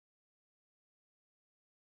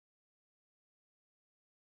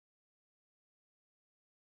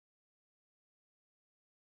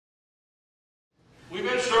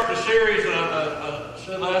series, I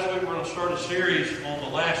said last week we're going to start a series on the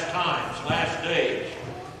last times, last days,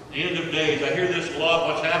 the end of days. I hear this a lot,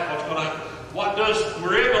 what's happening, what's going on.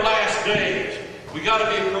 We're in the last days. We got to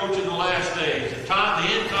be approaching the last days. The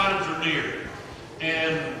end times are near.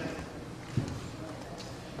 And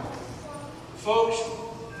folks,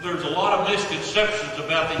 there's a lot of misconceptions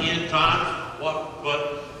about the end times.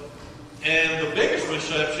 And the biggest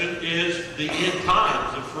misconception is the end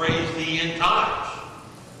times, the phrase the end times.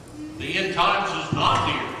 The end times is not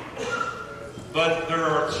near. But there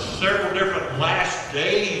are several different last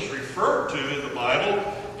days referred to in the Bible,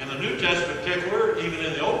 in the New Testament in particular, even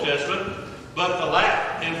in the Old Testament.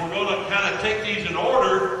 And we're going to kind of take these in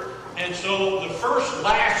order. And so the first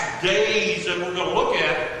last days that we're going to look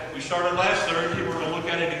at, we started last Thursday, we're going to look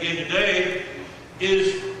at it again today,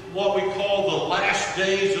 is what we call the last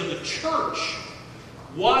days of the church.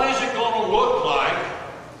 What is it going to look like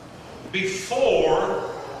before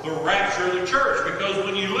the rapture of the church? Because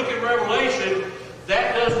when you look at Revelation,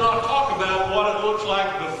 that does not talk about what it looks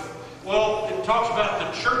like. Well, it talks about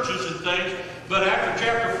the churches and things, but after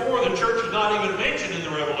chapter 4, the church is not even mentioned in the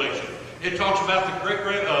Revelation. It talks about the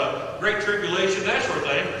great tribulation, that sort of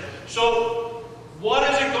thing. So, what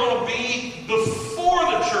is it going to be before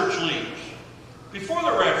the church leaves? Before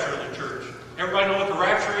the rapture of the church? Everybody know what the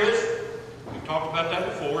rapture is? We've talked about that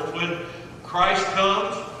before. It's when Christ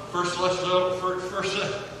comes.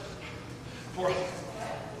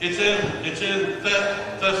 It's in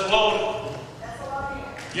Thessalonians.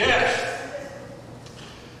 Yes.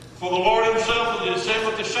 For the Lord himself will descend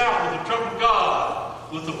with a shout, with the trump of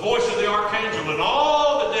God, with the voice of the archangel, and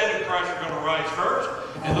all the dead in Christ are going to rise first,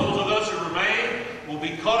 and those of us who remain will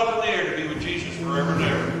be caught up in the air to be with Jesus forever and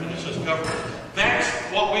ever. And it says cover. That's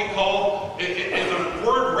what we call, and the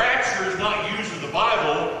word rapture is not used in the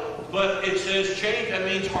Bible, but it says change. That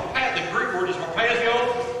means, the Greek word is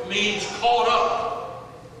harpazio, means caught up.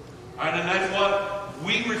 All right, and that's what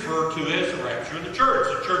we refer to as the rapture of the church.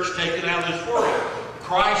 The church taken out of this world.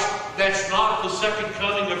 Christ, that's not the second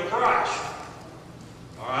coming of Christ.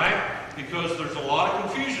 All right? Because there's a lot of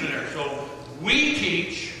confusion there. So we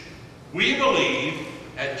teach, we believe,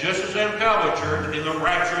 at Justice and Calvary Church, in the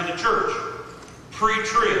rapture of the church.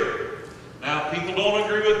 Pre-trib. Now, people don't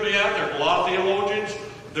agree with me out there. There's a lot of theologians.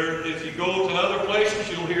 If you go to other places,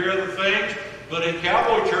 you'll hear other things. But in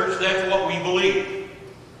Calvary Church, that's what we believe.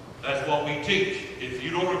 That's what we teach. If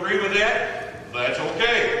you don't agree with that, that's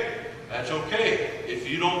okay. That's okay. If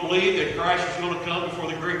you don't believe that Christ is going to come before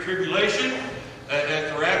the Great Tribulation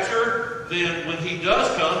at the rapture, then when he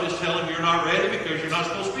does come, just tell him you're not ready because you're not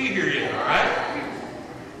supposed to be here yet, all right?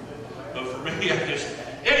 But for me,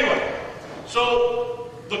 anyway,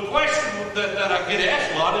 so the question that I get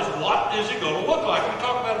asked a lot is, what is it going to look like? We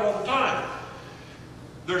talk about it all the time.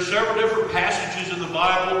 There's several different passages in the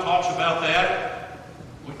Bible that talks about that.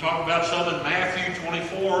 We talked about some in Matthew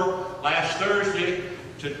 24 last Thursday.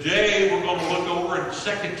 Today we're going to look over in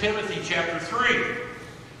 2 Timothy chapter 3.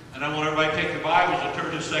 And I want everybody to take the Bibles and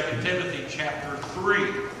turn to 2 Timothy chapter 3.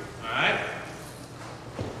 Alright?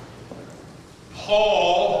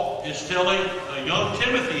 Paul is telling a young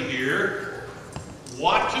Timothy here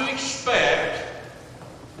what to expect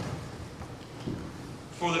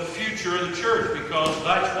for the future of the church, because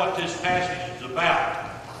that's what this passage is about.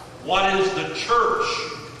 What is the church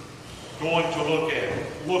going to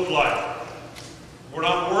look like? We're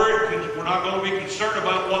not worried. We're not going to be concerned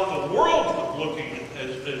about what the world is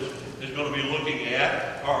going to be looking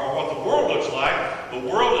at, or what the world looks like. The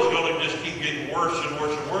world is going to just keep getting worse and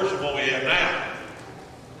worse and worse than what we have now.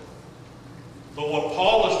 But what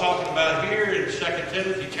Paul is talking about here in 2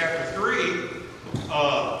 Timothy chapter 3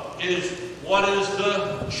 is what is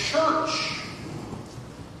the church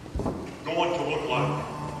going to look like?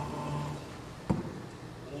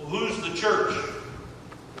 Who's the church?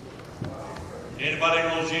 Anybody who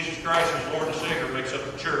knows Jesus Christ as Lord and Savior makes up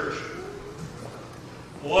the church.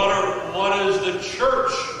 What is the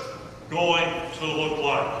church going to look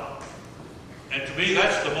like? And to me,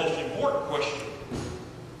 that's the most important question.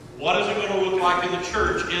 What is it going to look like in the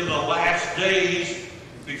church in the last days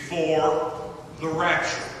before the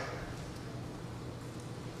rapture?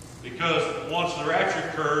 Because once the rapture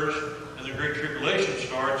occurs and the Great Tribulation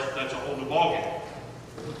starts, that's a whole new ballgame.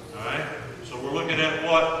 Alright? So we're looking at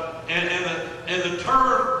what, and the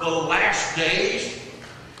term, the last days,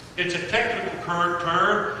 it's a technical current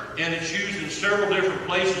term, and it's used in several different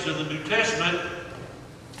places in the New Testament.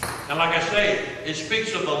 And like I say, it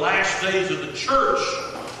speaks of the last days of the church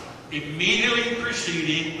immediately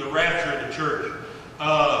preceding the rapture of the church.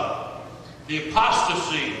 The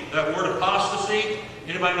apostasy, that word apostasy,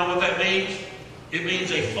 anybody know what that means? It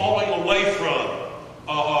means a falling away from.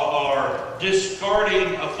 are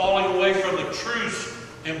discarding, falling away from the truths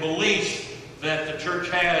and beliefs that the church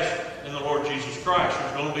has in the Lord Jesus Christ.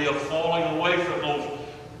 There's going to be a falling away from those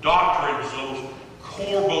doctrines, those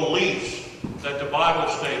core beliefs that the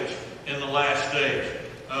Bible states in the last days.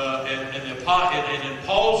 And in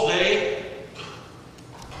Paul's day,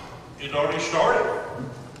 it already started.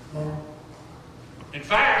 In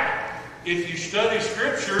fact, if you study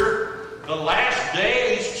Scripture, the last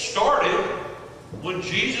days started when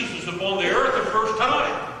Jesus was upon the earth the first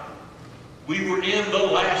time. We were in the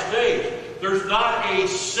last days. There's not a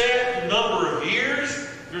set number of years.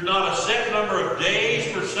 There's not a set number of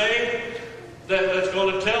days, per se, that's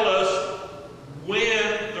going to tell us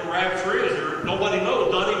when the rapture is. Nobody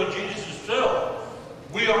knows, not even Jesus himself.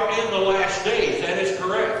 We are in the last days. That is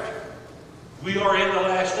correct. We are in the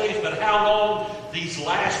last days. But how long these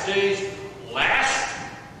last days last,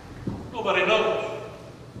 nobody knows.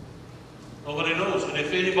 Nobody knows. And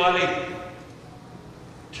if anybody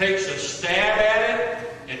takes a stab at it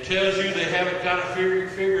and tells you they haven't kind of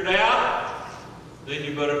figured out, then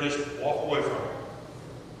you better just walk away from it.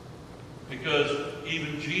 Because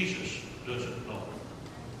even Jesus doesn't know.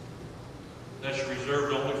 That's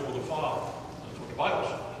reserved only for the Father. That's what the Bible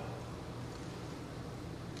says.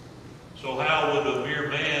 So how would a mere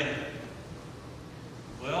man...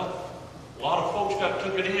 Well, a lot of folks got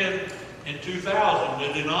took it in 2000,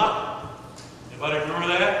 did they not? Anybody remember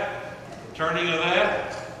that? The turning of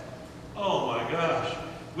that? Oh my gosh.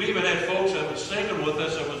 We even had folks that was singing with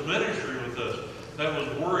us, that was ministering with us, that was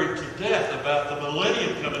worried to death about the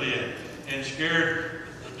millennium coming in and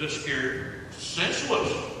just scared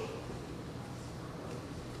senseless.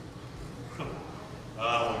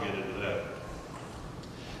 I won't get into that.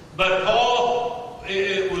 But Paul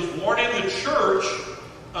was warning the church,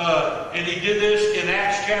 and he did this in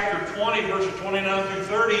Acts chapter 20, verses 29 through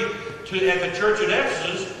 30, at the church at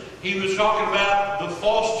Ephesus. He was talking about the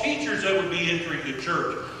false teachers that would be entering the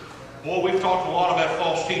church. Boy, we've talked a lot about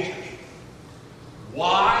false teachers.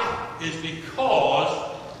 Why? Is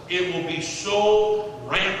because it will be so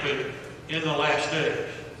rampant in the last days.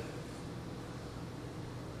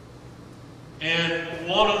 And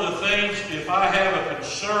one of the things, if I have a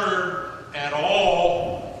concern at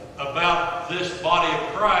all about this body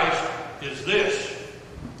of Christ, is this.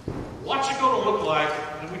 What's it going to look like,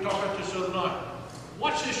 and we talked about this the other night,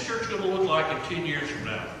 what's this church going to look like in 10 years from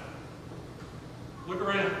now? Look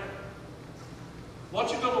around.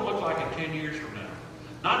 What's it going to look like in 10 years from now?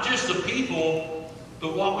 Not just the people,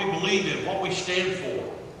 but what we believe in, what we stand for.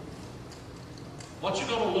 What's it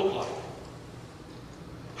going to look like?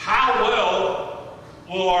 How well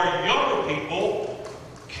will our younger people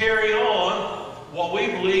carry on what we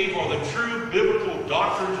believe are the true biblical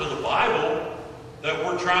doctrines of the Bible that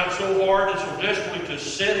we're trying so hard and so desperately to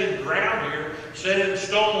set in ground here, set in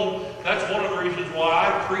stone? That's one of the reasons why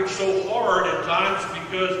I preach so hard at times,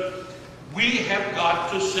 because we have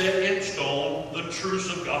got to set in stone the truths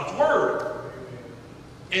of God's Word.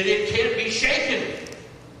 And it can't be shaken.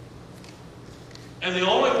 And the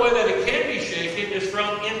only way that it can be shaken is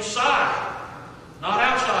from inside, not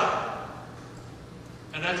outside.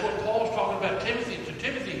 And that's what Paul's talking about to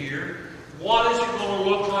Timothy here. What is it going to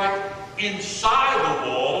look like inside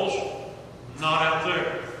the walls, not out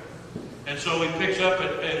there? And so he picks up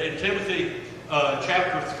in Timothy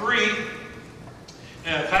chapter 3.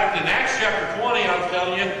 And in fact, in Acts chapter 20, I was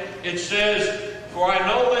telling you, it says, "For I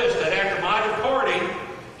know this, that after my departing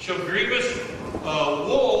shall grievous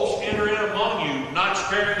wolves enter in among you, not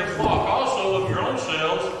sparing the flock. Also of your own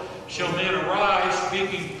selves shall men arise,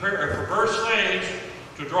 speaking perverse things,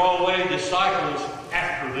 to draw away disciples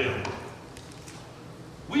after them."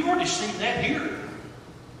 We've already seen that here.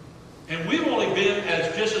 And we've only been,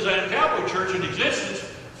 just as a Calvary church in existence,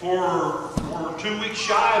 for 2 weeks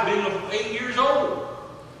shy of being 8 years old.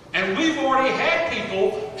 And we've already had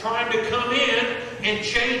people trying to come in and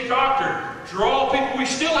change doctrine, draw people. We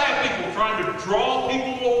still have people trying to draw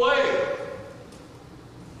people away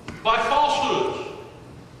by falsehoods.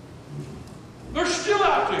 They're still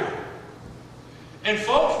out there. And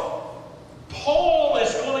folks, Paul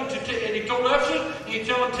is going to, and he told Ephesus, and he's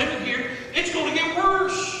telling Timothy here, it's going to get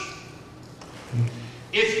worse.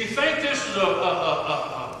 If you think this is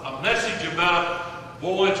a message about,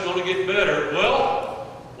 boy, it's going to get better, well,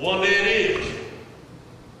 one day it is,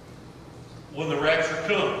 when the rapture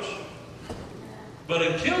comes. But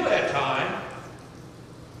until that time,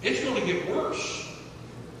 it's going to get worse.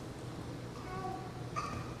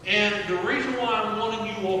 And the reason why I'm wanting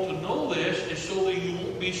you all to know this is so that you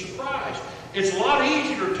won't be surprised. It's a lot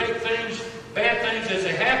easier to take things, bad things as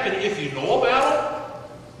they happen, if you know about them,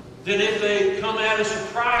 than if they come out as a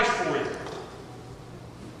surprise for you.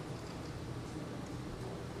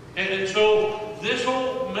 And so this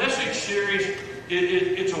whole message series,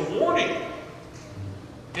 it's a warning.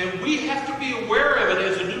 And we have to be aware of it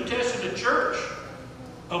as a New Testament church,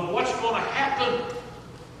 of what's going to happen.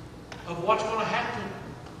 Of what's going to happen.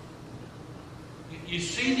 You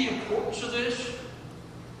see the importance of this?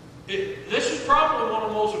 This is probably one of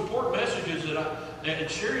the most important messages and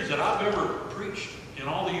series that I've ever preached in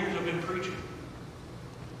all the years I've been preaching.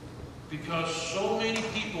 Because so many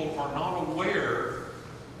people are not aware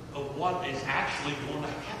of what is actually going to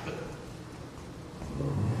happen.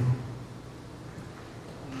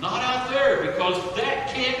 Not out there, because that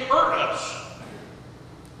can't hurt us.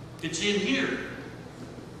 It's in here.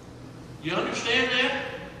 You understand that?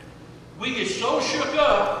 We get so shook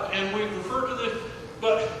up, and we refer to this,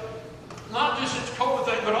 but not just this COVID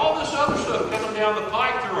thing, but all this other stuff coming down the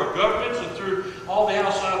pike through our governments and through all the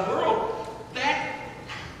outside world, that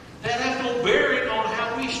has no bearing on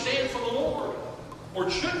how we stand for the Lord. Or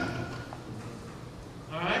it shouldn't.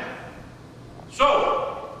 All right?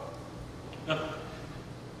 So,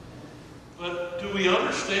 but do we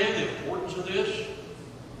understand the importance of this?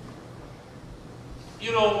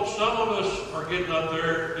 You know, some of us are getting up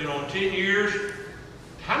there, in 10 years.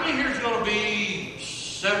 How many here is going to be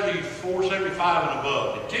 74, 75 and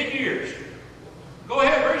above? In 10 years. Go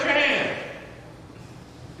ahead, raise your hand.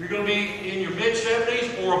 You're going to be in your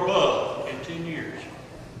mid-70s or above in 10 years.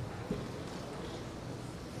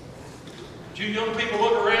 Do you young people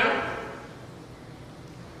look around?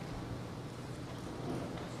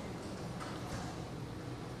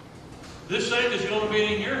 This thing is going to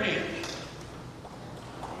be in your hands.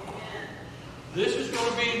 This is going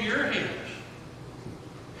to be in your hands.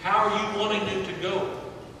 How are you wanting it to go?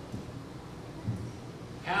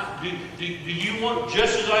 How do you want,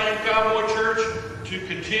 just as I am Cowboy Church, to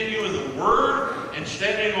continue in the Word and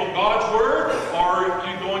standing on God's Word, or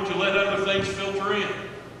are you going to let other things filter in?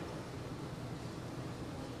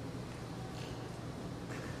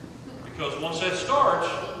 Because once that starts,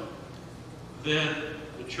 then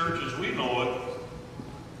the church as we know it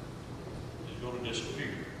is going to disappear.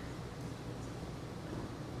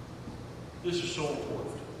 This is so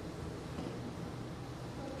important.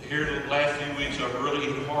 Here in the last few weeks, I've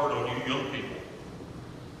really hit hard on you young people.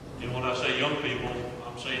 And when I say young people,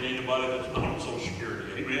 I'm saying anybody that's not on Social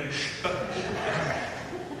Security. Amen?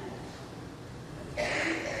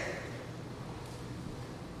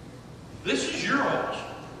 This is yours.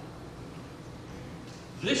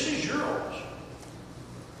 This is yours.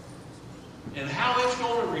 And how it's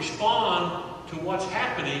going to respond to what's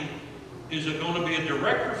happening is going to be a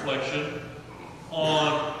direct reflection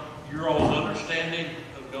on your own understanding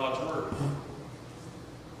of God's Word.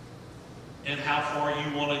 And how far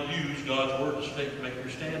you want to use God's Word to make your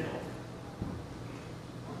stand on.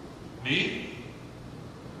 Me?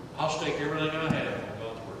 I'll stake everything I have on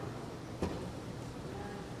God's Word.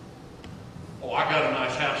 Oh, I got a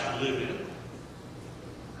nice house to live in.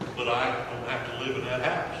 But I don't have to live in that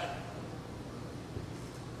house.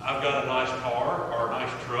 I've got a nice car or a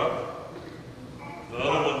nice truck. The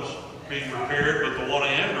other one's being repaired, but the one I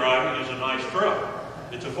am driving is a nice truck.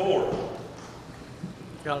 It's a Ford.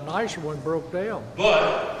 Got a nicer one broke down.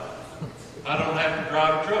 But I don't have to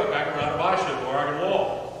drive a truck. I can ride a bicycle or I can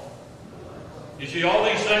walk. You see, all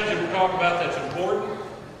these things that we're talking about that's important,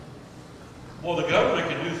 well, the government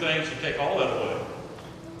can do things to take all that away.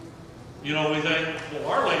 You know, we think, well,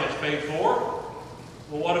 our land's paid for.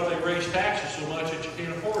 Well, what if they raise taxes so much that you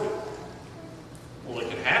can't afford it? Well, it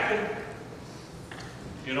can happen.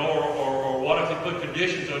 You know, or what if they put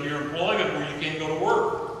conditions on your employment where you can't go to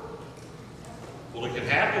work? Well, it can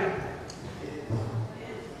happen.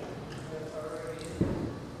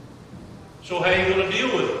 So how are you going to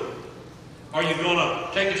deal with it? Are you going to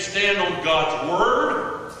take a stand on God's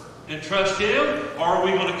Word and trust Him? Or are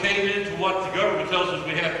we going to cave into what the government tells us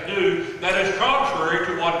we have to do that is contrary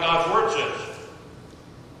to what God's Word says?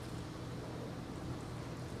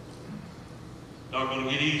 Not going to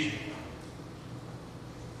get easy.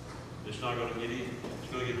 It's not going to get easy.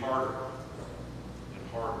 It's going to get harder and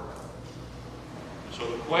harder. So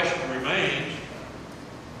the question remains,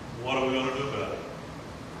 what are we going to do about it?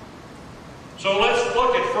 So let's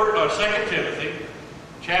look at 2 Timothy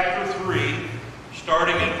chapter 3,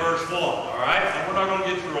 starting in verse 1. All right? And we're not going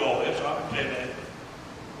to get through all this. I understand that.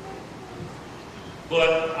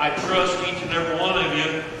 But I trust each and every one of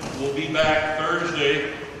you will be back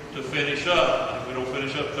Thursday to finish up. And if we don't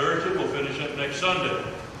finish up Thursday, we'll finish up next Sunday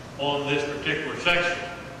on this particular section.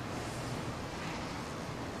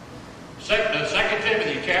 2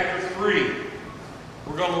 Timothy chapter 3.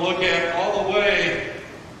 We're going to look at all the way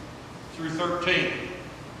through 13.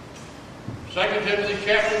 2 Timothy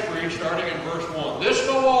chapter 3, starting in verse 1. This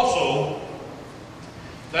know also,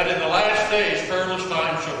 that in the last days perilous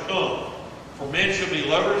times shall come. For men shall be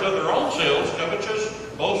lovers of their own selves, covetous,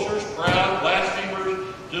 boasters, proud,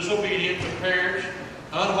 blasphemers, disobedient to parents,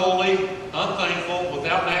 unholy, unthankful,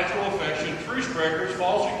 without natural affection, truce breakers,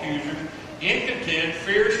 false accusers, incontent,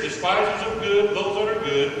 fierce, despisers of good, those that are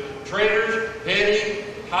good, traitors, heady,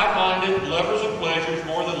 high-minded, lovers of pleasures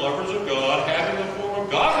more than lovers of God, having a form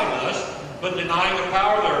of godliness, but denying the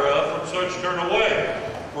power thereof, from such turn away.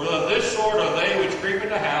 For of this sort are they which creep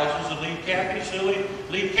into houses and lead captive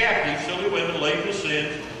silly women laden with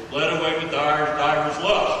sins, led away with divers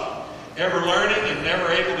lusts, ever learning and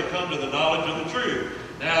never able to come to the knowledge of the truth.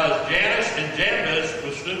 Now as Jannes and Jambres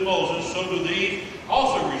withstood Moses, so do these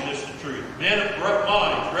also resist the truth. Men of corrupt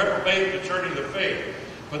minds, reprobate concerning the faith.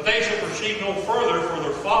 But they shall proceed no further, for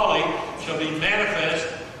their folly shall be manifest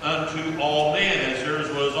unto all men, as theirs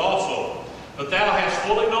was also. But thou hast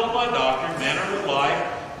fully known my doctrine, manner of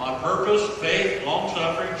life, my purpose, faith,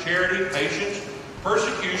 long-suffering, charity, patience,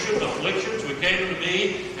 persecutions, afflictions, which came to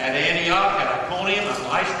me at Antioch, at Iconium, at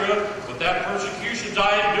Lystra. Without persecutions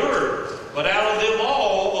I endured. But out of them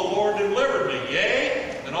all the Lord delivered me.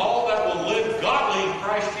 Yea, and all that will live godly in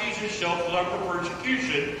Christ Jesus shall suffer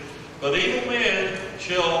persecution. But evil men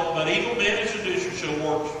and seducers shall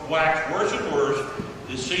wax worse and worse,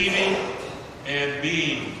 deceiving and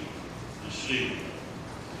being deceived.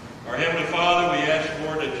 Our Heavenly Father, we ask,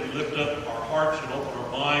 Lord, that you lift up our hearts and open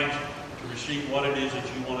our minds to receive what it is that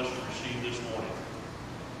you want us to receive this morning.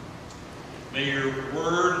 May your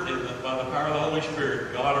word, and by the power of the Holy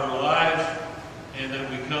Spirit, guide our lives, and that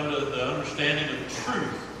we come to the understanding of the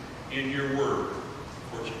truth in your word.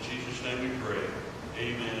 For it's in Jesus' name we pray.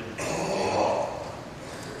 Amen.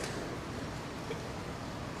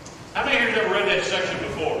 How many here have ever read that section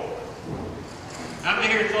before? How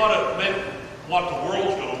many here thought it meant what the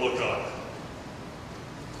world's going to look like?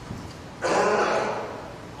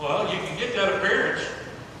 Well, you can get that appearance,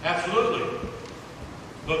 absolutely.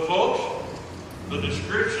 But folks, the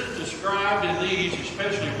descriptions described in these,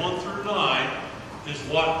 especially 1 through 9, is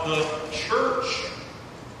what the church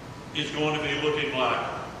is going to be looking like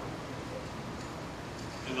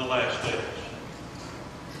in the last days.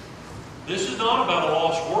 This is not about a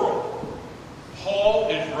lost world. Paul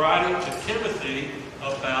is writing to Timothy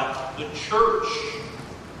about the church.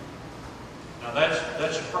 Now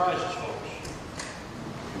that surprises folks.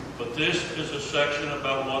 But this is a section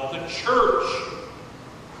about what the church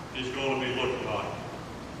is going to be looking like.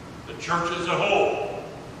 The church as a whole.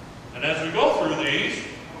 And as we go through these,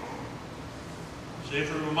 see if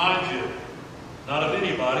it reminds you, not of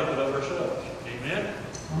anybody, but of ourselves. Amen?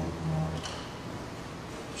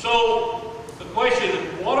 So, the question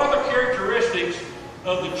is, what are the characteristics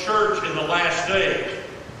of the church in the last days?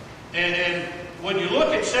 And when you look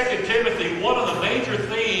at 2 Timothy, one of the major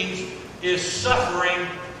themes is suffering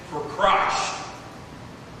for Christ.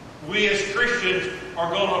 We as Christians are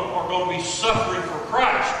going to be suffering for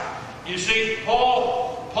Christ. You see,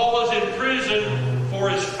 Paul is in prison for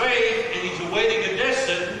his faith, and he's awaiting a death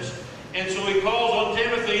sentence. And so he calls on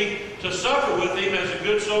Timothy to suffer with him as a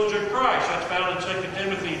good soldier of Christ. That's found in 2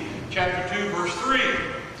 Timothy chapter 2, verse 3.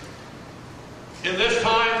 In this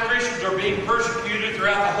time, Christians are being persecuted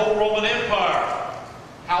throughout the whole Roman Empire.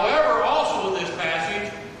 However, also in this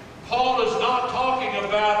passage, Paul is not talking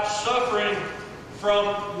about suffering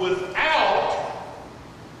from without,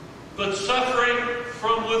 but suffering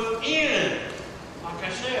from within. Like I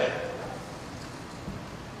said.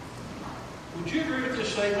 Would you agree with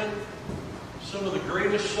this statement? Some of the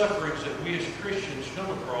greatest sufferings that we as Christians come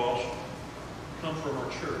across come from our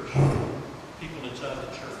church. People inside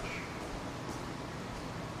the church.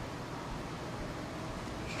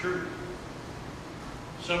 It's true.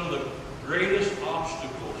 Some of the greatest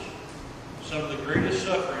obstacles, some of the greatest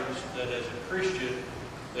sufferings that as a Christian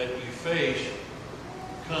that you face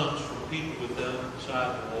comes from people within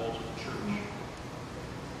inside the walls of the church.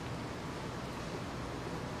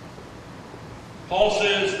 Paul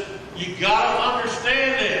says, you got to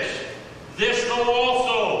understand this. This know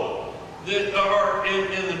also. That, or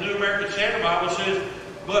in the New American Standard Bible says,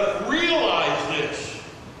 but realize this.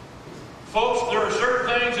 Folks, there are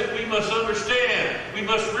certain things that we must understand. We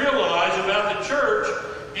must realize about the church,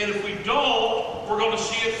 and if we don't, we're going to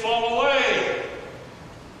see it fall away.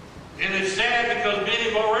 And it's sad because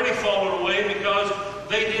many have already fallen away because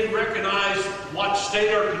they didn't recognize what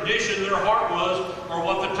state or condition their heart was or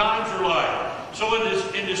what the times are like. So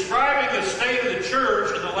in describing the state of the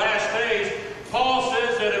church in the last days, Paul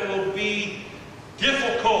says that it will be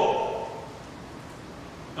difficult,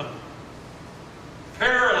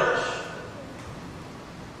 perilous.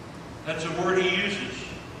 That's a word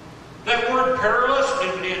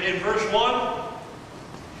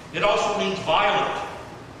It also means violent.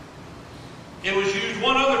 It was used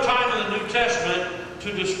one other time in the New Testament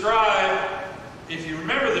to describe, if you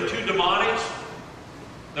remember the two demonics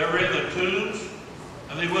that were in the tombs,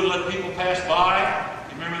 and they wouldn't let people pass by.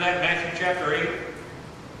 You remember that in Matthew chapter 8?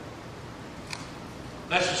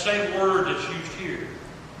 That's the same word that's used here.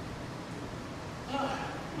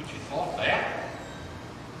 Would you thought that?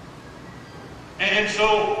 And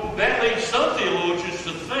so that leads some theologians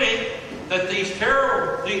to think that these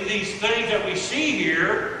things that we see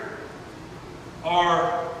here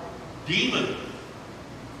are demon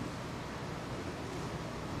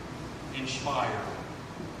inspired.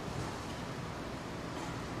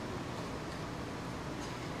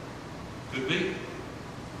 Could be.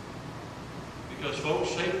 Because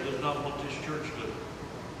folks, Satan does not want this church to,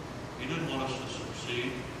 he doesn't want us to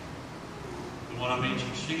succeed. And when I mean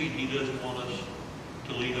succeed, he doesn't want us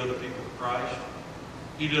to lead other people to Christ.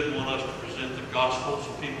 He doesn't want us to present the gospel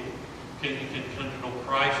so people can come to know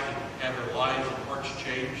Christ and have their lives and hearts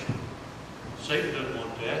changed. Satan doesn't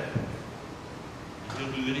want that.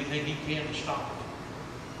 He'll do anything he can to stop it.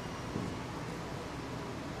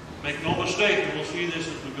 Make no mistake, and we'll see this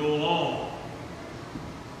as we go along,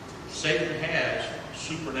 Satan has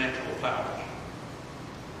supernatural powers.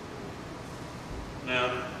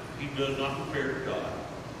 Now, he does not compare to God.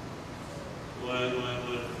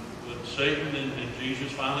 When Satan and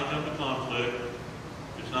Jesus finally come to conflict,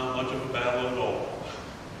 it's not much of a battle at all.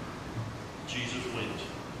 Jesus wins.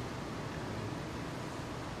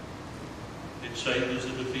 And Satan is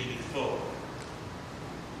the defeated foe.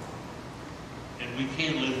 And we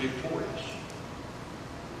can live victorious.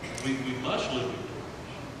 We must live victorious.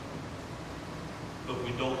 But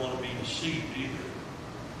we don't want to be deceived either.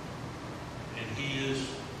 And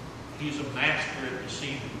he's a master at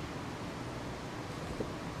deceiving.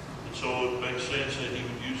 And so it makes sense that he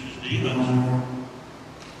would use his demons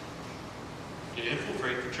to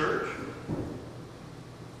infiltrate the church.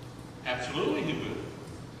 Absolutely he will.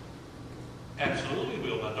 Absolutely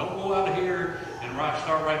will. Now don't go out of here and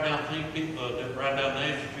start writing down write down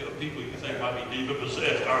names of people you think might be demon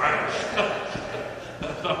possessed. All right.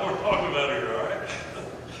 That's not what we're talking about here. All right.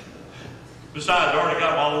 Besides, I already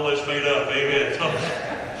got my whole list made up. Amen.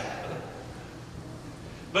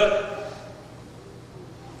 But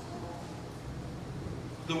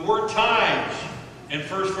the word times in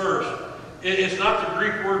first verse, it's not the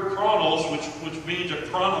Greek word chronos, which means a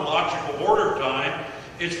chronological order of time.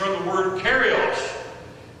 It's from the word karyos,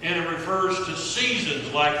 and it refers to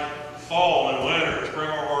seasons like fall and winter, spring,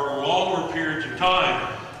 or longer periods of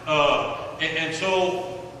time. And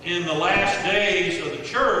so in the last days of the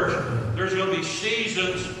church, there's going to be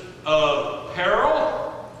seasons of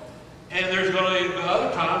peril, and there's going to be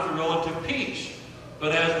other times of relative peace.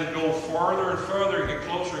 But as we go farther and further and get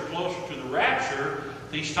closer and closer to the rapture,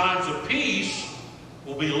 these times of peace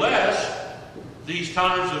will be less. These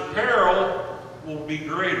times of peril will be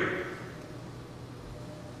greater.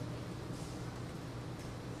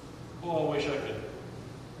 Oh, I wish I could.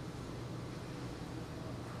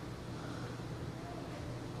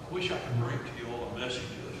 I wish I could bring to you all a message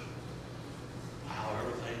of how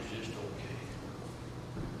everything's just okay.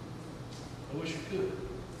 I wish I could.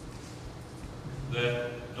 That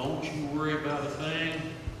don't you worry about a thing.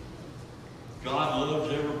 God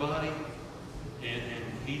loves everybody, and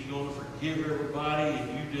He's going to forgive everybody,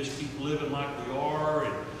 and you just keep living like we are,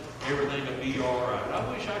 and everything will be all right.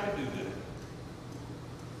 I wish I could do that.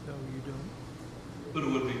 No, you don't. But it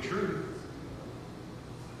would be true,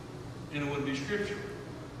 and it would be scripture.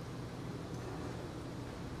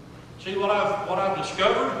 See, what I've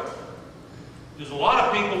discovered is a lot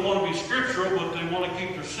of people want to be scriptural, but they want to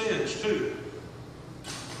keep their sins too.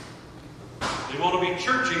 They want to be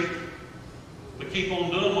churchy, but keep on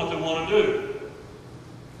doing what they want to do.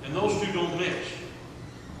 And those two don't mix.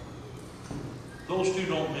 Those two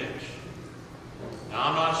don't mix. Now,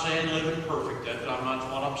 I'm not saying living perfect. That's not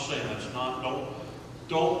what I'm saying. That's not.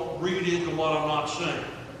 Don't read into what I'm not saying.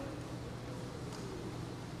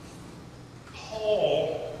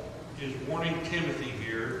 Paul is warning Timothy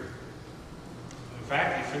here. In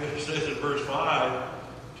fact, he says in verse 5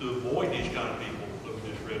 to avoid these kind of people that we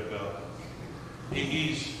just read about.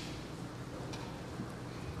 He's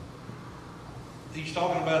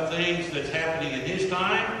talking about things that's happening in his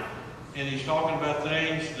time, and he's talking about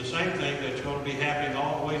things, the same thing that's going to be happening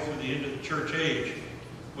all the way through the end of the church age,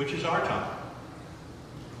 which is our time.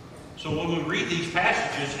 So when we read these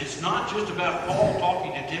passages, it's not just about Paul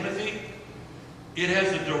talking to Timothy. It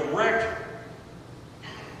has a direct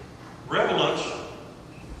relevance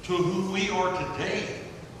to who we are today.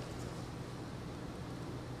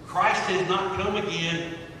 Christ has not come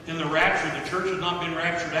again in the rapture, the church has not been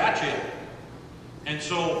raptured out yet. And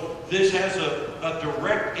so this has a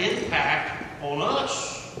direct impact on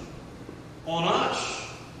us. On us.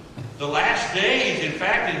 The last days, in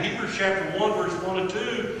fact, in Hebrews chapter 1, verse 1 and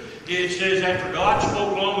 2, it says, after God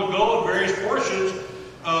spoke long ago in various portions,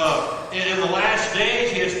 in the last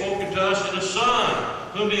days He has spoken to us in the Son,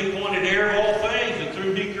 whom He appointed heir of all things, and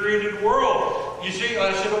through He created the world. You see,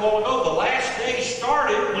 I said a while ago, the last days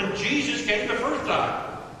started when Jesus came the first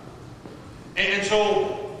time. And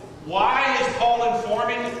so, why is Paul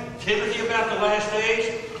informing Timothy about the last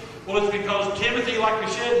days? Well, it's because Timothy, like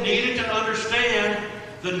we said, needed to understand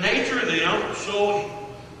the nature of them so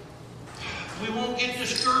we won't get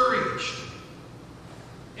discouraged.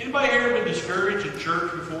 Anybody here been discouraged in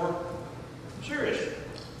church before? Serious.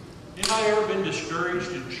 Anybody ever been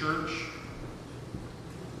discouraged in church?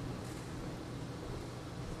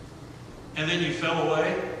 And then you fell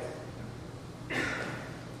away?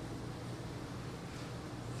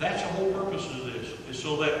 That's the whole purpose of this, is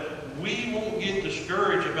so that we won't get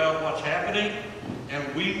discouraged about what's happening,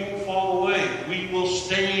 and we won't fall away. We will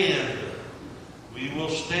stand. We will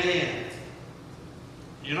stand.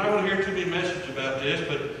 You're not going to hear too many messages about this,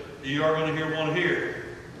 but you are going to hear one here.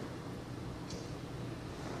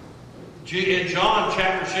 In John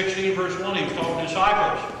chapter 16, verse 1, He was talking to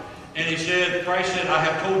disciples. And He said, Christ said, I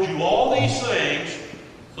have told you all these things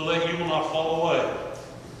so that you will not fall away.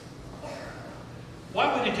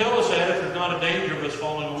 Why would He tell us that if there's not a danger of us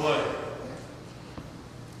falling away?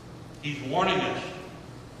 He's warning us.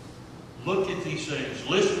 Look at these things.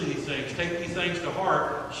 Listen to these things. Take these things to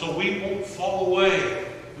heart so we won't fall away.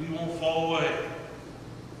 We won't fall away.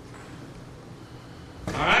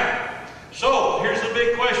 Alright? So, here's the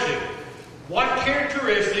big question. What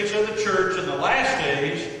characteristics of the church in the last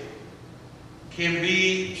days can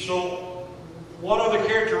be, so what are the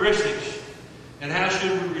characteristics? And how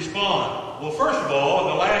should we respond? Well, first of all, in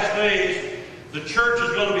the last days, the church is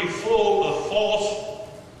going to be full of false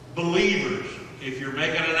believers. If you're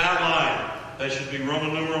making an outline, that should be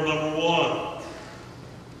Roman numeral number 1.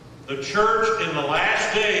 The church in the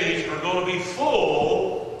last days are going to be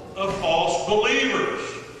full of false believers.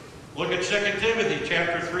 Look at 2 Timothy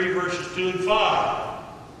chapter 3, verses 2 and 5.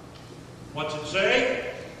 What's it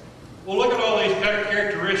say? Well, look at all these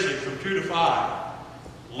characteristics from 2 to 5.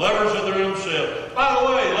 Lovers of their own self. By the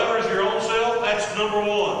way, lovers of your own self, that's number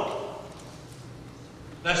 1.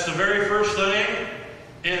 That's the very first thing.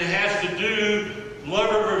 And it has to do,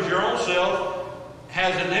 lovers of your own self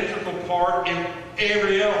has an integral part in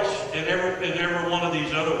every else, in every one of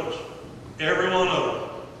these other ones. Every one of them.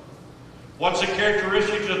 What's the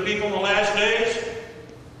characteristics of people in the last days?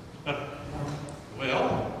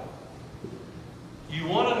 Well, you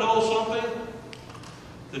want to know something?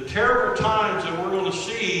 The terrible times that we're going to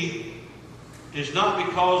see is not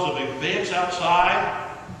because of events outside,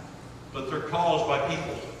 but they're caused by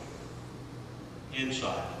people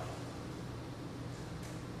inside.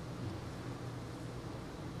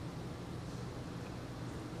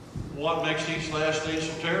 What makes these last days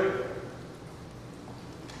so terrible?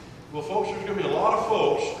 Well, folks, there's going to be a lot of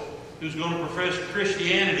folks who's going to profess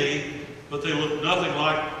Christianity, but they look nothing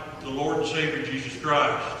like the Lord and Savior Jesus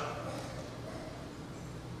Christ.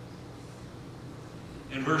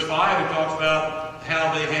 In verse 5, it talks about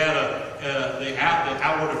how they had the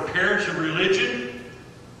outward appearance of religion,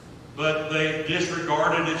 but they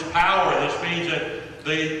disregarded its power. This means that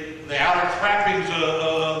the outer trappings,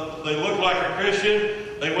 they look like a Christian.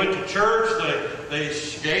 They went to church. They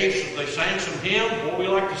sang some hymns, what we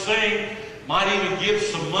like to sing. Might even give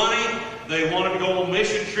some money. They wanted to go on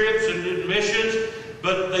mission trips and did missions,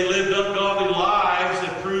 but they lived ungodly lives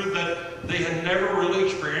that proved that they had never really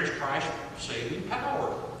experienced Christ's saving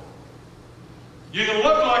power. You can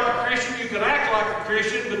look like a Christian, you can act like a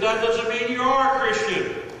Christian, but that doesn't mean you are a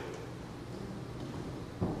Christian.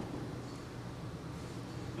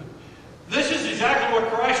 This is exactly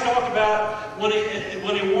what Christ talked about when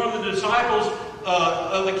he warned the disciples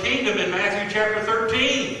of the kingdom in Matthew chapter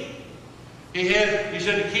 13. He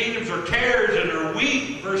said the kingdoms are tares and are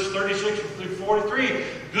wheat, verse 36 through 43.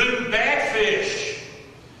 Good and bad fish.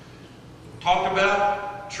 Talked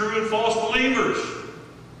about true and false believers.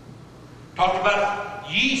 Talked about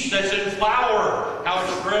yeast that's in flour, how it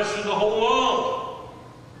spreads through the whole lump.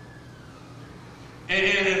 And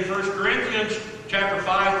in 1 Corinthians chapter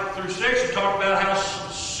 5 through 6, it talked about how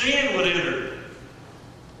sin would enter.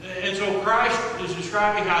 And so Christ is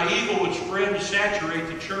describing how evil would spread to saturate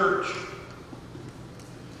the church.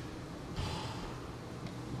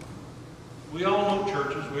 We all know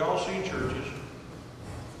churches. We all see churches.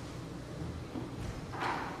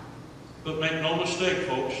 But make no mistake,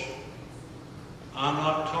 folks. I'm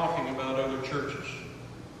not talking about other churches.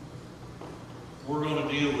 We're going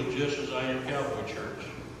to deal with Just As I Am Cowboy Church.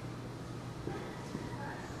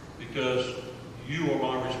 Because you are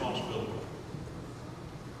my responsibility.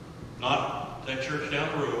 Not that church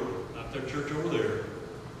down the road, not that church over there,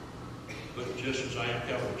 but Just As I Am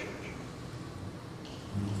Cowboy Church.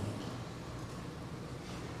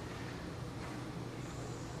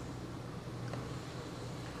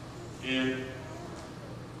 And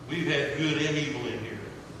we've had good and evil in here.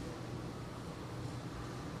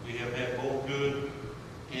 We have had both good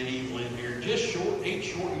and evil in here. Just 8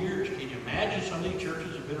 short years. Can you imagine some of these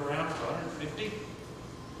churches have been around for 150?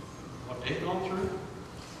 What they've gone through?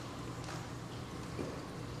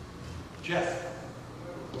 Jeff.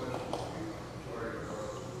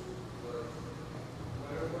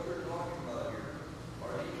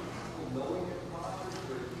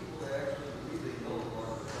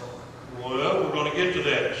 Well, we're going to get to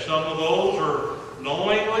that. Some of those are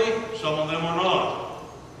knowingly, some of them are not.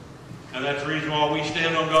 And that's the reason why we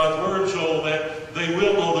stand on God's Word, so that they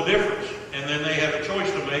will know the difference. And then they have a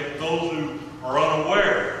choice to make, those who are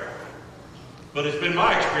unaware. But it's been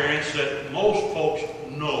my experience that most folks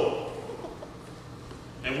know.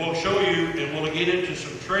 And we'll show you, and we'll get into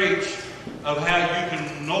some traits of how you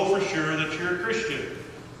can know for sure that you're a Christian.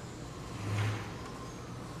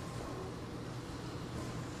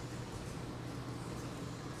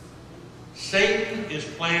 Satan is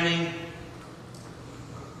planting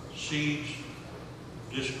seeds,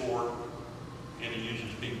 discord, and he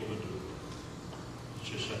uses people to do it. It's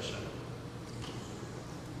just that simple.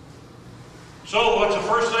 So, what's the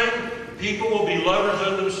first thing? People will be lovers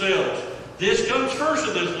of themselves. This comes first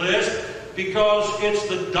of this list because it's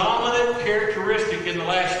the dominant characteristic in the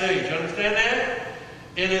last stage. Understand that?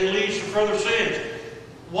 And it leads to further sins.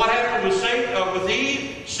 What happened with with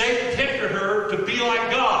Eve? Satan tempted her to be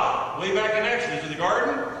like God, way back in Exodus in the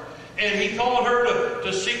garden. And he called her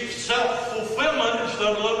to seek self-fulfillment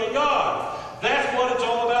instead of loving God. That's what it's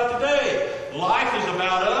all about today. Life is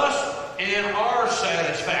about us and our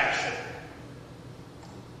satisfaction.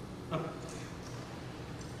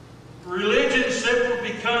 Religion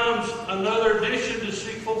simply becomes another addition to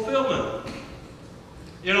seek fulfillment.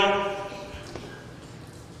 You know,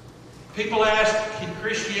 people ask, can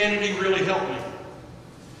Christianity really help me?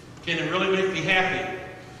 Can it really make me happy?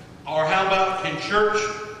 Or how about, can church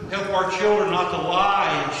help our children not to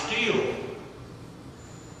lie and steal?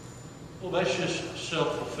 Well, that's just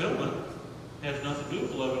self-fulfillment. It has nothing to do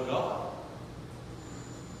with loving God.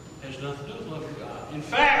 It has nothing to do with loving God. In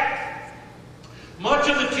fact, much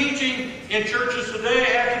of the teaching in churches today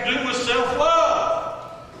have to do with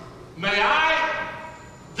self-love. May I?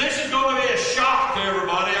 This is going to be a shock to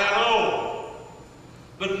everybody, I know.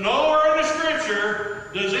 But nowhere in the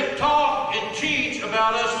Scripture does it talk and teach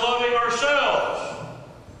about us loving ourselves.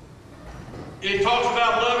 It talks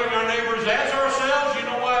about loving our neighbors as ourselves. You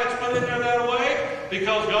know why it's put in there that way?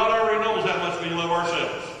 Because God already knows how much we love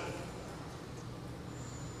ourselves.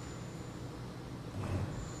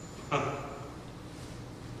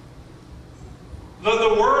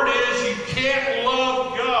 The word is you can't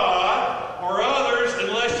love God or others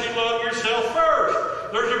unless you love yourself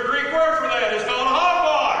first. There's a Greek word for that. It's called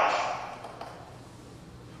hogwash.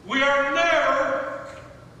 We are never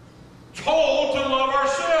told to love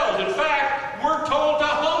ourselves. In fact, we're told to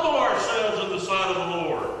humble ourselves in the sight of the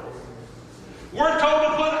Lord. We're told to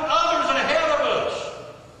put others ahead of us.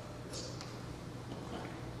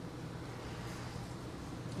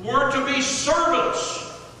 We're to be servants,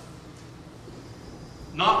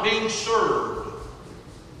 not being served.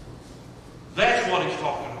 That's what he's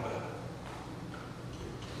talking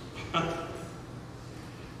about.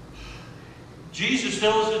 Jesus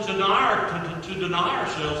tells us to deny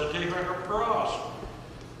ourselves, to take our cross,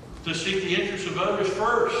 to seek the interests of others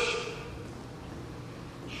first.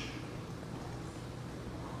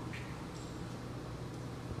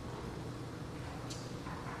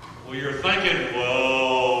 Well, you're thinking,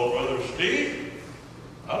 well, Brother Steve,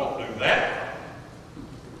 I don't do that.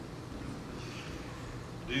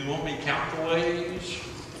 Do you want me to count the ways?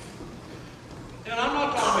 And I'm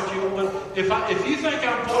not talking about you, but if you think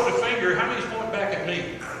I'm pointing a finger, how many's pointing back at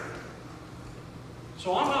me?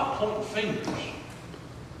 So I'm not pointing fingers.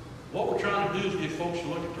 What we're trying to do is get folks to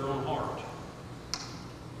look at their own heart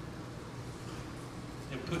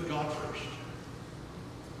and put God first.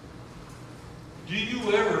 Do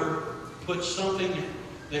you ever put something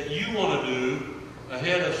that you want to do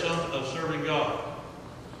ahead of serving God?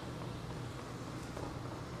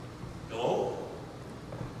 Hello?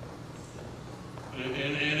 And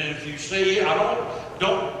if you say,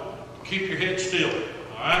 don't keep your head still.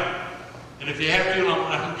 All right? And if you have to,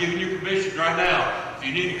 I'm giving you permission right now. If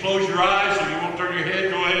you need to close your eyes or you won't turn your head,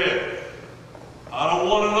 go ahead. I don't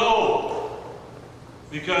want to know,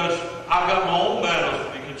 because I've got my own battles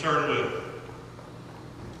to be concerned with.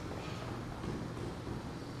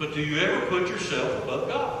 But do you ever put yourself above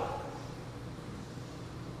God?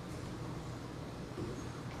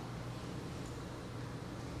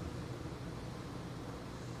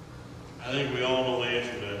 I think we all know the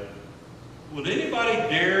answer to that. Would anybody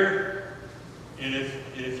dare, and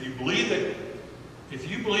if you believe that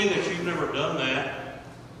you've never done that,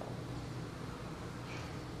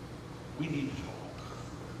 we need to talk.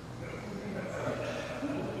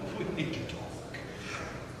 We need to talk.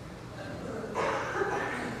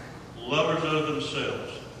 Lovers of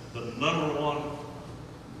themselves, the number one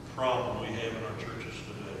problem we have in our churches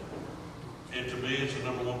today. And to me, it's the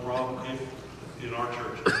number one problem in our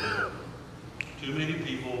church today. Too many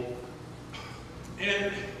people.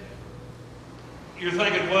 And you're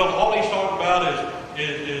thinking, well, all he's talking about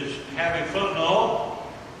is having fun. No.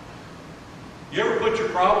 You ever put your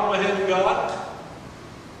problem ahead of God?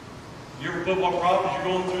 You ever put what problems you're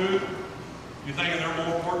going through? You're thinking they're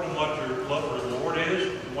more important than what your love for the Lord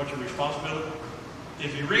is and what your responsibility?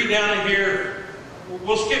 If you read down in here,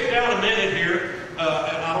 we'll skip down a minute here, and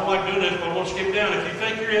I don't like doing this, but I want to skip down. If you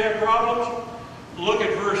think you have problems, look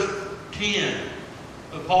at verse 10.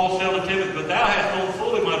 Paul said to Timothy, but thou hast known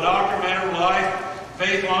fully my doctrine, manner of life,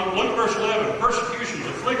 faith on. Look at verse 11. Persecutions,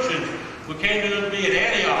 afflictions, which came to me at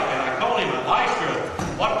Antioch, and Iconium, and Lystra.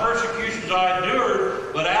 What persecutions I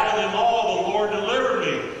endured, but out of them all the Lord delivered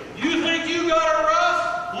me. You think you got it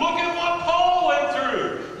rough? Look at what Paul went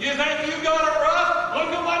through. You think you got it rough?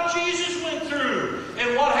 Look at what Jesus went through.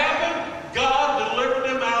 And what happened? God delivered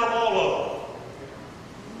him out of all of them.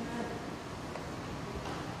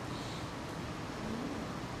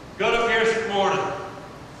 Got up here this morning,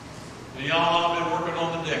 and y'all have been working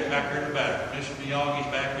on the deck back here in the back. Mr. Miyagi's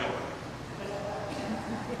backyard.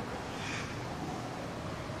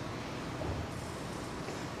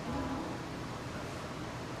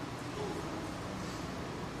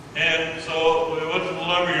 And so we went to the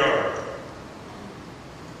lumberyard,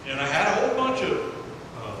 and I had a whole bunch of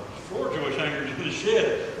floor joist hangers in the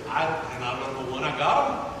shed. I don't know when I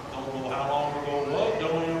got them. Don't know how long ago it was.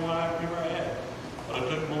 Don't even know when I had. But I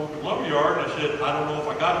took them over to the lumberyard, and I said, I don't know if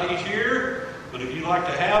I got these here, but if you'd like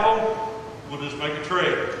to have them, we'll just make a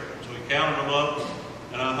trade. So we counted them up,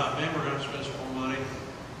 and I thought, man, we're going to spend some more money.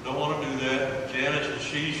 Don't want to do that. Janice,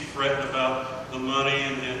 she's fretting about the money,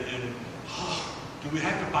 and do we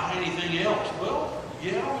have to buy anything else? Well,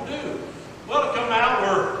 yeah, we do. Well, it come out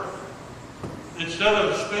where instead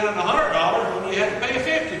of spending $100, we only had to pay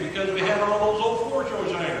 $50 because we had all those old floor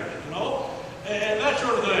joist hangers, you know, and that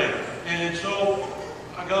sort of thing. And so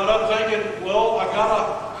I got up thinking, well,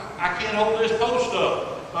 I can't hold this post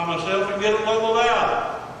up by myself and get it leveled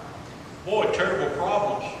out. Boy, terrible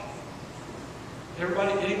problems.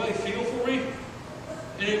 Anybody feel for me?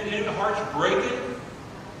 Any hearts breaking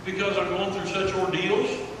because I'm going through such ordeals?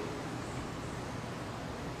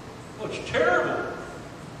 Well, it's terrible.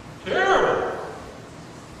 Terrible.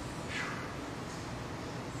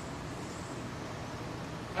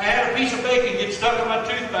 I had a piece of bacon get stuck in my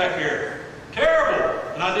tooth back here. Terrible.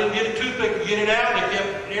 And I didn't get a toothpick to get it out, and it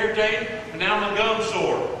kept irritating, and now my gum's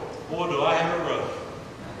sore. Boy, do I have it rough.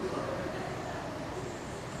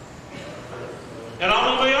 And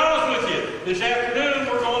I'm going to be honest with you. This afternoon,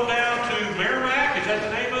 we're going down to Merrimack. Is that the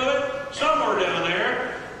name of it? Somewhere down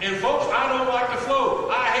there. And folks, I don't like to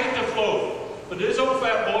float. I hate to float. But this old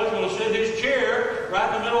fat boy's going to sit his chair right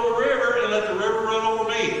in the middle of the river and let the river run over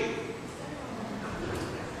me.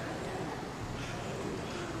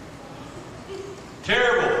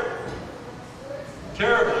 Terrible.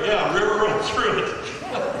 Terrible. Yeah, river runs through it.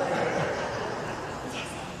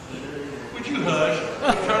 Would you hush?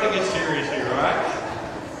 I'm trying to get serious here, all right?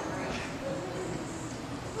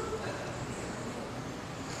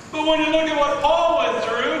 But when you look at what Paul went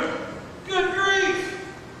through, good grief.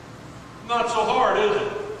 Not so hard, is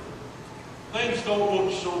it? Things don't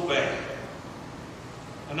look so bad.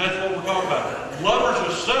 And that's what we're talking about. Lovers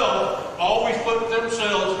of self always put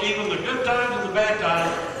themselves, even the good times and the bad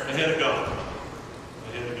times, ahead of God.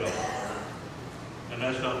 Ahead of God. And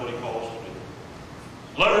that's not what he calls us to be.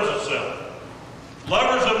 Lovers of self.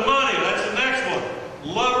 Lovers of money. That's the next one.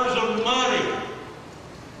 Lovers of money.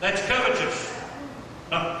 That's covetous.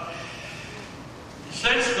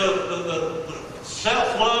 Since the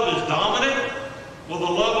self-love is dominant, well, the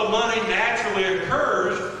love of money naturally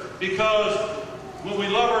occurs because when we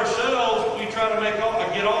love ourselves, we try to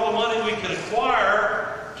get all the money we can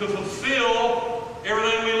acquire to fulfill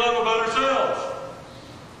everything we love about ourselves.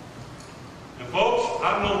 folks,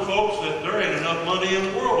 I've known folks that there ain't enough money in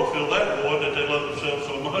the world to fill that void that they love themselves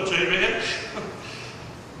so much. Amen.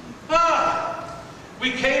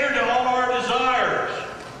 We cater to all our desires.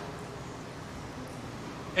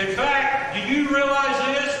 In fact, do you realize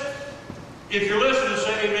this? If you're listening,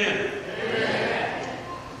 say amen. Amen.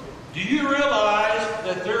 Do you realize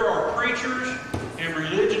that there are preachers and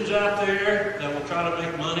religions out there that will try to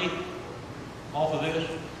make money off of this?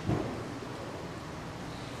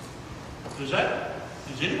 Is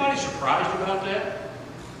anybody surprised about that?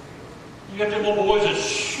 You got them little boys that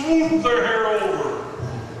swoop their hair over.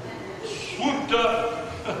 Swooped up,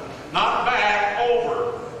 not back,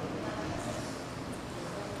 over.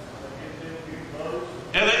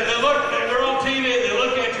 And they're on TV, they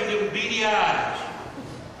look at you with beady eyes.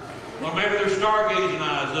 Or maybe they're stargazing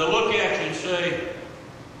eyes. They'll look at you and say,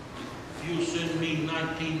 if you'll send me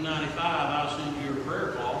 $19.95, I'll send you a prayer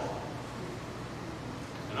cloth.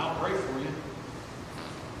 And I'll pray for you.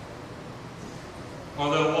 Or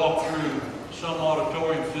they'll walk through some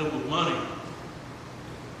auditorium filled with money.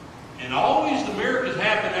 And always the miracles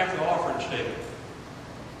happen after the offering statement.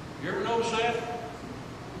 You ever notice that?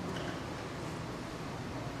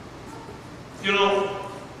 You know,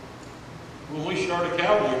 when we started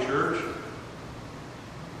Calvary Church,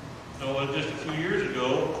 just a few years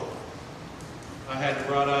ago, I had the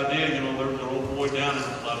bright idea, there was an old boy down in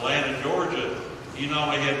Atlanta, Georgia. He not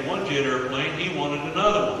only had one jet airplane, he wanted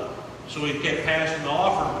another one. So he kept passing the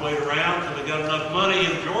offering plate around until they got enough money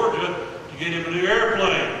in Georgia to get him a new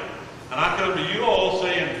airplane. And I come to you all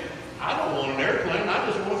saying, I don't want an airplane, I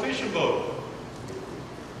just want a fishing boat.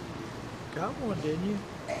 Got one, didn't you?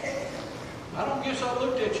 I don't guess I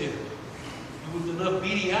looked at you with enough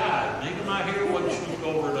beady eyes. Maybe my hair wasn't swooped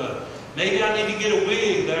over enough. Maybe I need to get a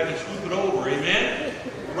wig that I can swoop it over. Amen?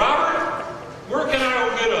 Robert, where can I go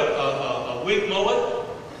get a wig mullet?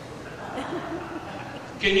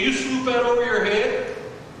 Can you swoop that over your head?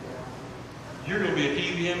 You're going to be a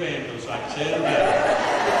TV evangelist, I can say it again.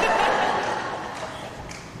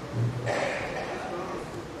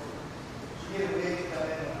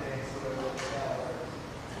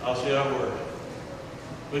 I'll see how it works.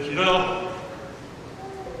 But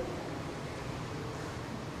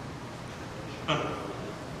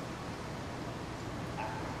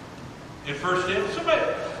in 1 Timothy, somebody,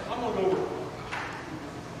 I'm going to go over.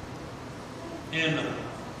 In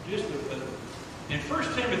 1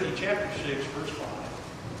 Timothy chapter 6, verse 5.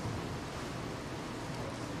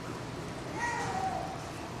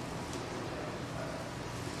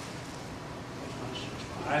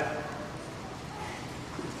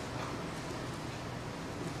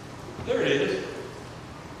 There it is.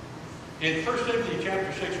 In 1 Timothy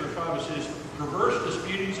chapter 6, verse 5, it says, perverse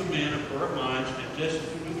disputings of men of corrupt minds and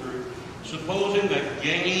destitute of truth, supposing that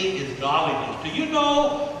gain is godliness. Do you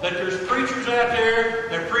know that there's preachers out there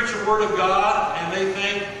that preach the Word of God and they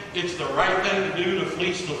think it's the right thing to do to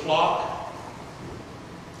fleece the flock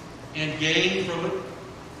and gain from it?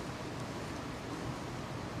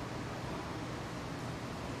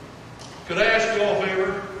 Could I ask you all a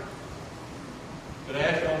favor? Could I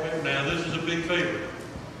ask you all a favor? Now, this is a big favor.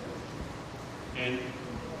 And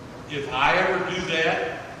if I ever do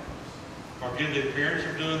that, or give the appearance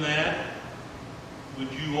of doing that, would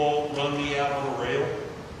you all run me out on a rail?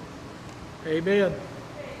 Amen.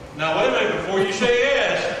 Now, wait a minute. Before you say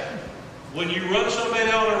yes, when you run somebody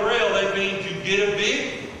out on a rail, that means you get a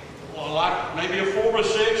big, like maybe a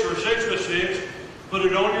 4x6 or a 6x6, put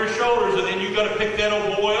it on your shoulders, and then you got to pick that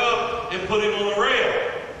old boy up and put him on the rail.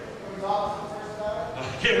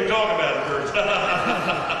 Can't we talk about it first?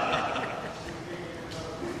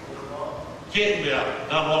 Can't be out.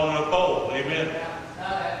 Not long enough pole. Amen.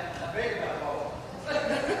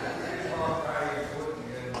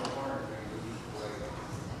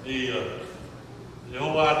 The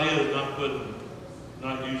whole idea is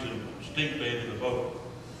not using stink bait in the boat.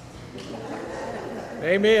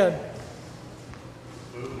 Amen.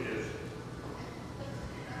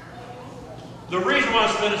 The reason why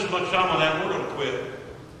I'm spending so much time on that, and we're going to quit,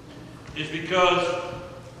 is because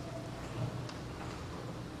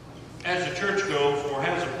as the church goes, or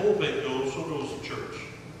as the pulpit goes, so goes the church.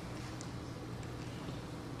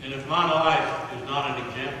 And if my life is not an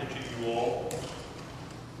example to you all,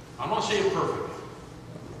 I'm not saying perfect.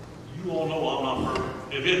 You all know I'm not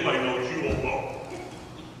perfect. If anybody knows, you all know.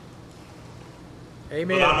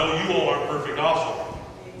 Amen. But I know you all aren't perfect also.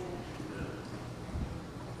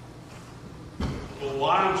 But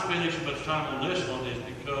why I'm spending so much time on this one is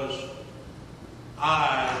because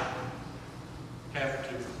I have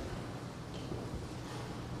to do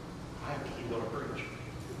what I preach.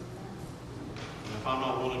 And if I'm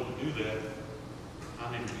not willing to do that, I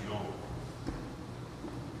need to be gone.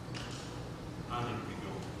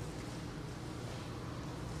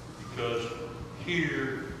 Because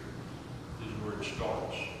here is where it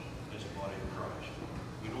starts as the body of Christ.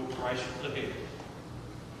 We know Christ is the head.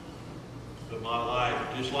 But my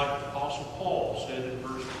life, just like the Apostle Paul said in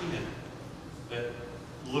verse 10, that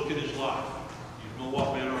look at his life. You know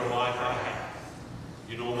what manner of life I have.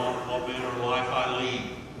 You know what manner of life I lead.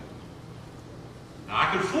 Now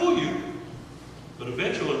I can fool you, but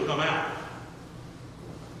eventually it'll come out.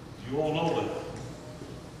 You all know that.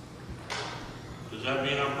 Does that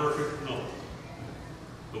mean I'm perfect? No.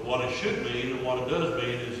 But what it should mean, and what it does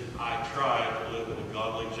mean, is I try to live a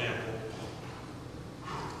godly example.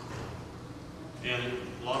 And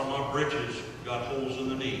a lot of my britches got holes in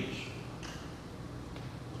the knees.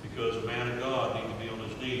 Because a man of God needs to be on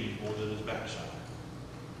his knees more than his backside.